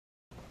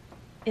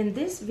In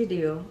this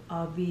video,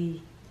 I'll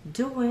be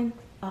doing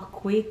a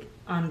quick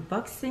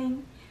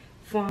unboxing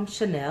from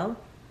Chanel.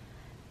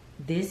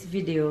 This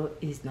video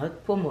is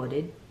not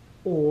promoted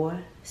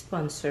or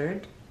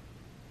sponsored.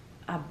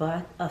 I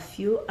bought a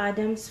few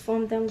items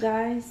from them,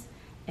 guys,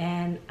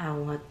 and I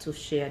want to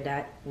share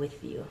that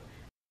with you.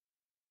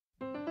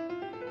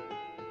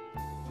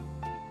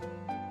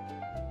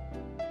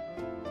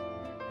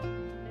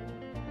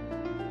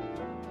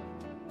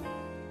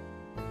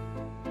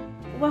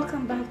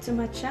 Welcome back to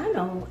my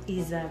channel.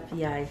 Isa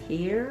P.I.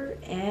 here,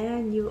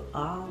 and you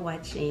are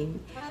watching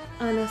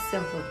On a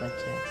Simple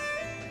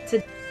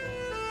Budget.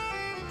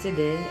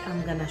 Today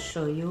I'm gonna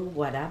show you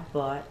what I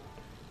bought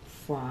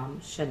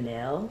from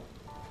Chanel,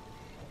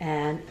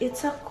 and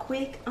it's a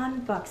quick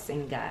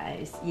unboxing,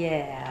 guys.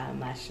 Yeah,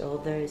 my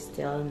shoulder is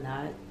still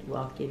not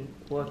working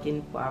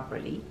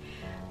properly,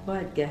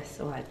 but guess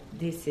what?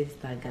 This is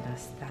not gonna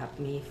stop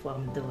me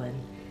from doing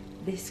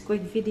this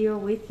quick video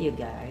with you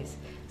guys.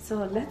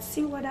 So let's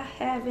see what I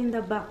have in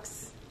the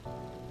box.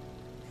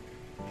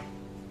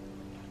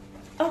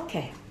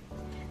 Okay,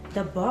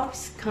 the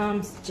box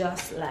comes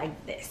just like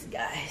this,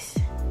 guys.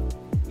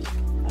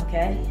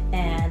 Okay,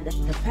 and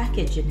the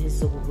packaging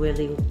is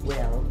really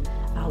well.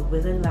 I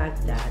really like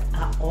that.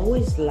 I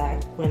always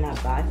like when I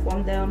buy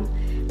from them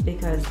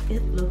because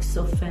it looks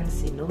so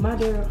fancy. No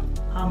matter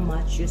how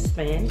much you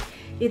spend,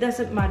 it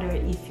doesn't matter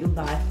if you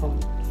buy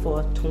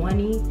for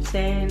 20,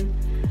 10,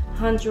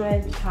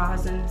 100,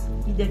 thousands,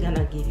 they're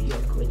gonna give you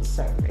a good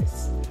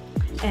service.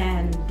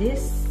 And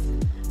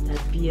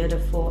that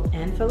beautiful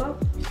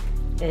envelope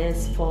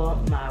is for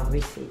my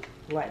receipt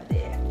right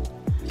there,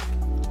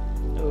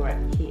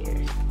 right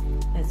here.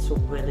 It's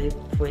really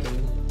pretty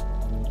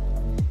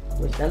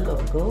with the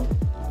logo.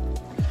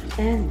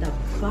 And the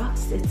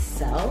box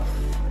itself,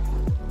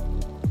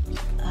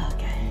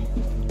 okay,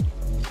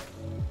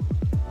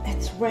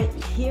 it's right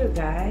here,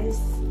 guys.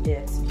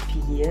 It's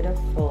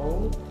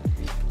beautiful.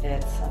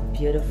 It's a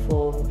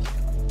beautiful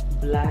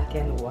black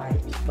and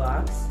white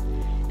box,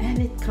 and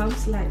it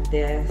comes like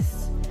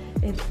this.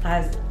 It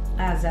as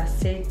I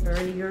said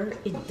earlier,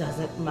 it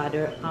doesn't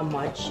matter how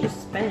much you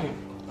spend.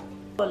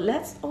 But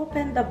let's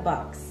open the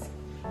box.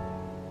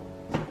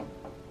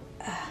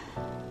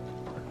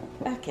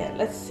 Okay,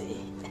 let's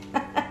see.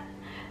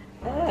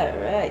 All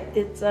right,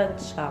 it's a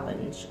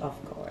challenge, of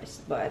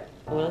course, but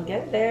we'll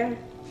get there.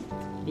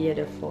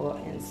 Beautiful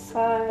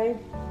inside.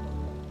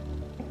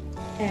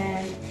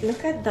 And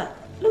look at the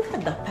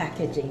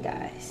packaging,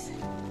 guys.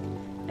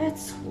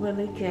 It's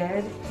really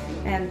good,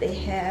 and they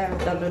have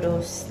the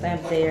little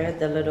stamp there,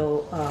 the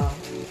little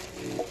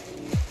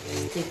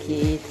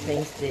sticky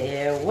things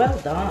there. Well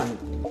done.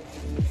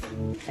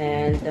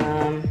 And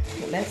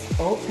let's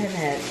open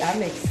it.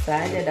 I'm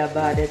excited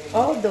about it.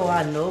 Although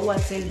I know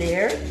what's in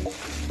there,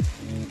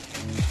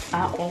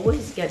 I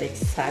always get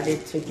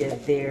excited to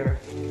get their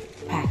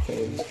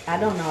package. I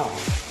don't know.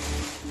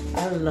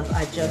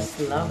 I just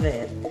love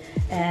it.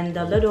 And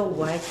the little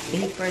white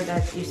paper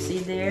that you see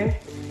there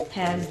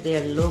has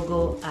their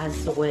logo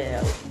as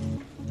well.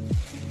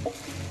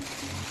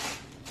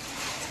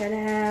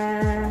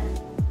 Ta-da!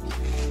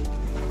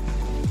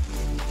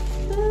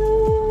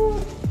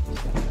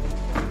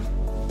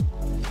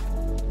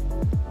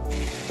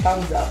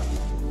 Thumbs up.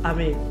 I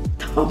mean,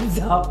 thumbs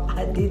up.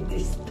 I did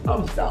this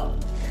thumbs up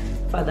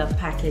for the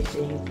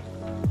packaging.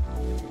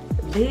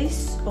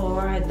 These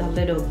are the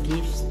little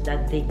gifts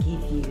that they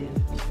give you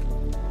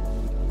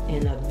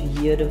in a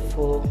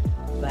beautiful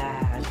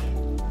bag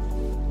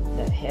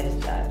that has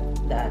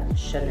that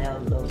Chanel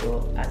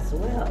logo as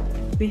well.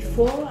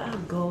 Before I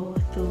go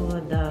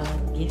through the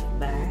gift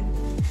bag,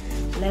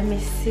 let me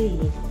see.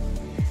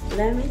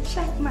 Let me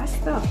check my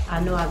stuff. I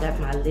know I got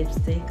my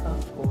lipstick,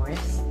 of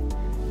course,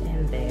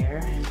 in there.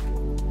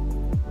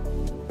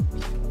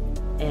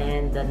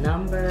 And the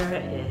number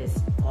is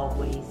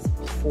always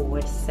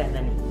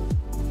 470.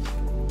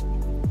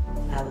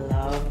 I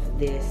love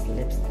this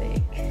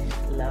lipstick.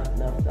 Love,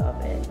 love, love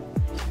it.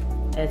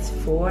 It's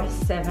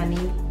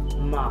 470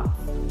 Mauve.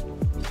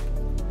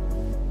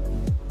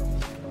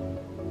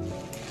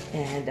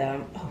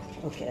 And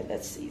okay,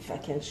 let's see if I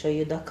can show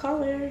you the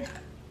color.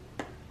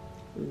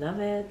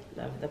 Love it.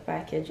 Love the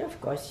package. Of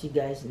course, you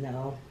guys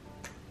know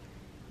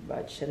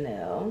about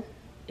Chanel.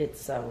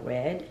 It's a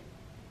red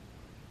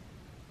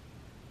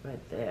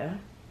right there.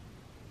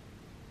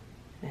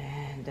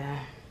 And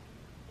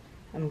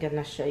I'm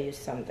gonna show you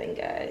something,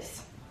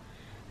 guys.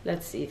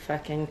 Let's see if I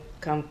can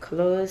come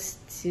close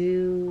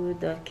to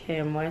the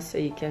camera so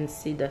you can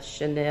see the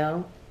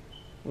Chanel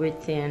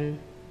written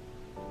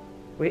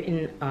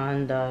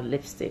on the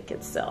lipstick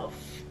itself.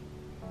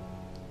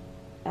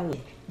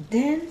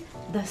 Then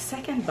the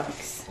second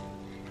box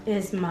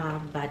is my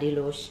body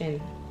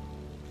lotion.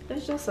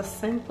 It's just a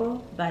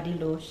simple body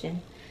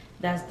lotion.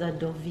 That's the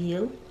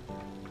Deauville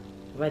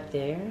right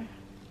there.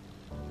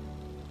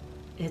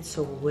 It's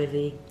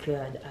really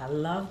good. I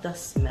love the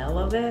smell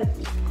of it,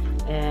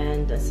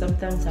 and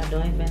sometimes I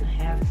don't even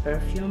have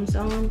perfumes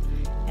on,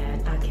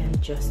 and I can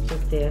just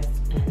put this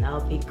and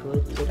I'll be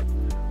good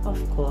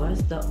Of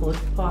course, the eau de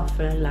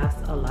parfum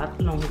lasts a lot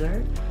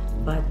longer,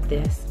 but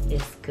this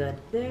is good.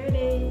 There it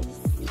is,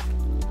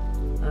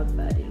 a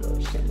body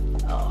lotion.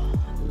 Oh, I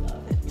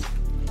love it.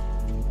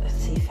 Let's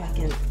see if I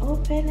can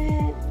open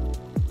it.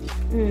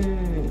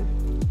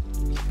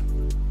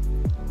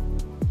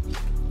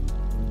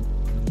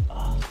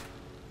 Oh,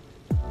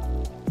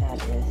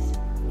 that is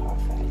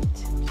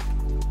perfect.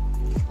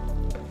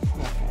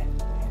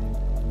 Perfect.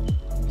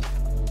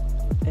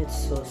 It's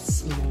so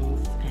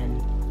smooth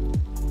and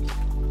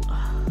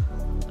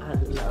I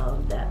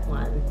love that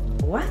one.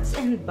 What's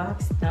in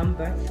box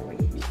number 3?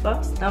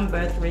 Box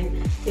number 3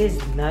 is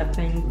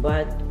nothing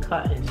but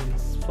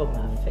curtains for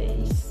my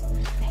face.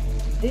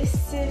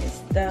 This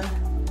is the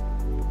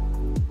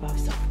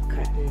box of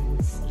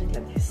curtains. Look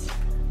at this.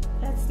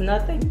 That's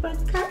nothing but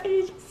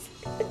curtains.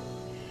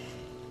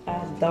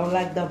 I don't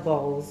like the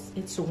balls.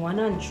 It's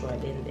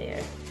 100 in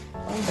there.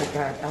 Oh my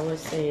god, I was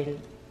saying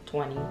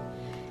 20.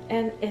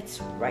 And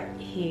it's right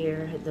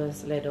here,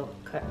 those little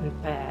cotton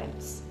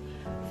pads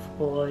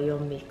for your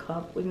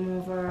makeup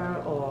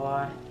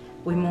removal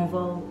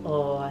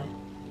or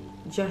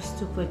just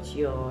to put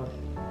your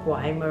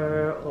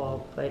primer or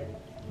put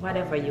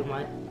whatever you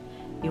want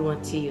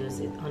to use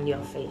it on your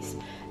face.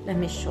 Let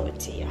me show it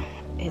to you.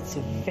 It's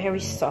very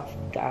soft,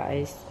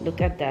 guys. Look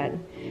at that.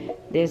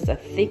 There's a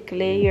thick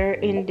layer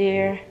in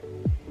there,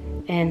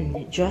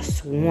 and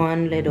just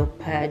one little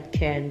pad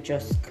can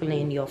just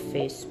clean your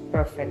face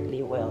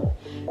perfectly well.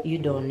 You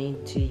don't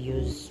need to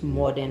use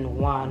more than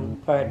one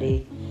per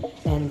day.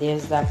 And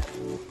there's like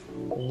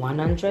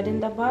 100 in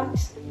the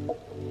box,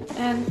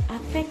 and I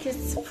think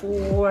it's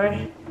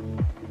like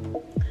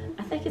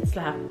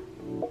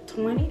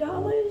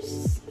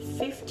 $20,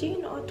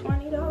 15 or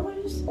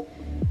 $20,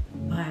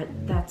 but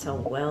that's a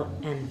well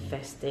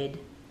invested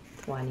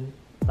 20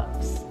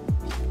 bucks.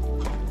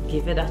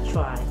 Give it a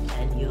try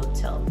and you'll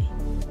tell me.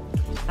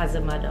 As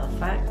a matter of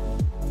fact,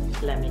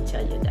 let me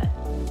tell you that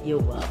you're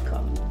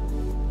welcome,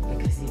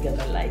 because you're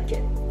gonna like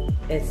it.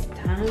 It's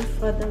time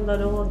for the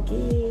little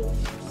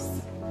gifts.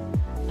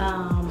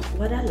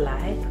 What I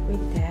like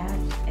with that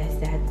is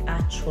that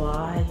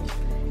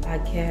I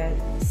get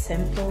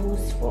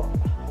samples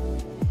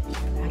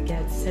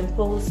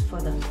for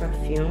the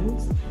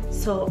perfumes,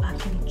 so I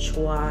can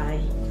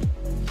try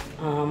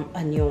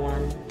a new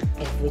one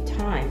every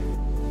time.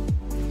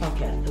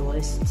 Okay, it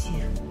was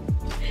 2.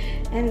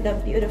 And the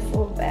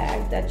beautiful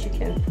bag that you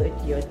can put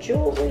your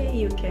jewelry,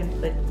 you can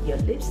put your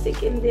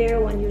lipstick in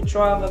there when you're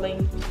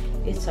traveling.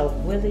 It's a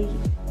really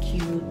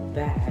cute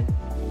bag.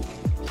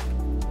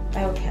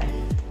 Okay,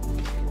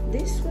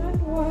 this one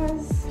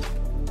was,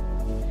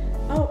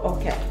 oh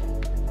okay,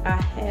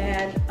 I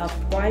had a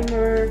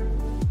primer.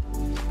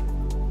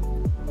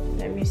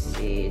 Let me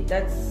see,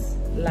 that's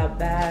La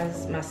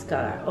Base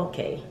mascara.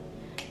 Okay,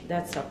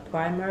 that's a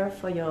primer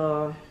for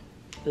your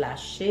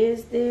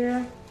lashes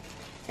there.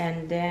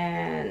 And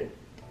then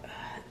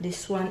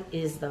this one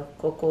is the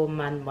Coco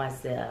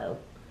Mademoiselle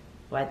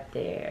right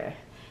there.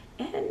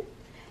 And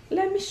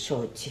let me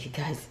show it to you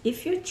guys.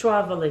 If you're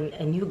traveling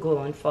and you're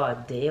going for a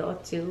day or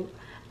 2,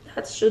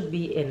 that should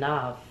be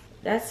enough.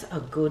 That's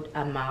a good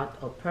amount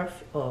of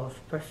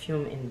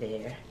perfume in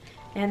there,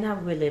 and I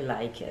really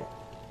like it.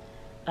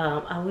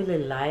 I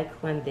really like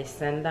when they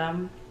send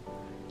them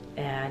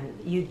and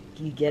you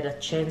get a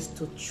chance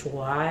to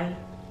try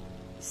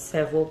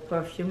several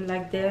perfume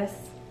like this.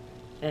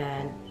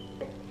 And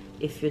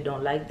if you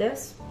don't like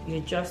this,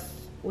 you just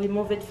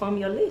remove it from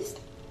your list.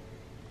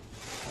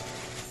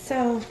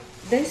 So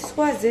this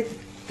was it,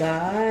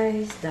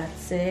 guys.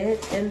 That's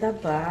it in the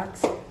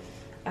box.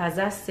 As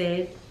I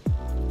said,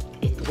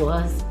 it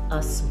was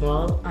a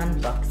small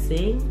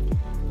unboxing,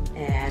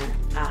 and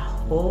I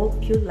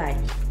hope you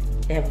liked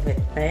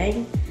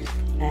everything.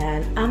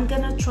 And I'm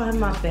gonna try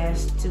my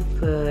best to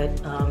put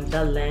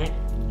the link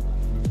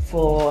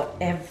for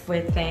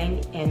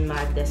everything in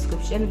my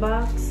description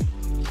box.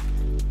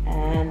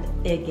 And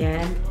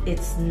again,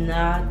 it's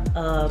not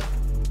a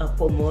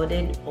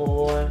promoted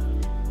or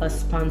a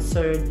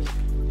sponsored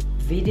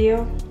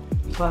video,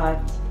 but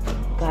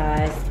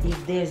guys,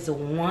 if there's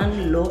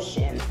one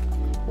lotion,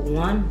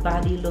 one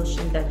body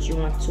lotion that you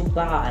want to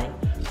buy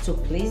to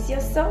please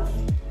yourself,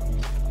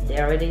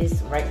 there it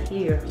is right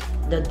here,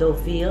 the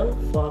Deauville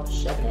from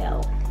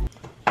Chanel.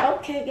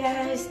 Okay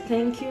guys,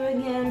 thank you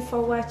again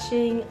for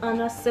watching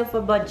on a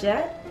silver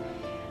budget.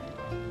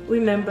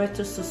 Remember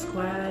to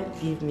subscribe,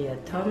 give me a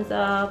thumbs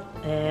up,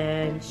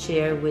 and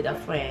share with a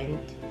friend.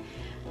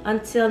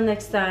 Until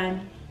next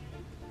time,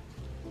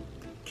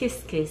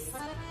 kiss kiss,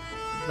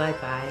 bye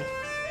bye,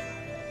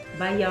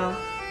 bye y'all.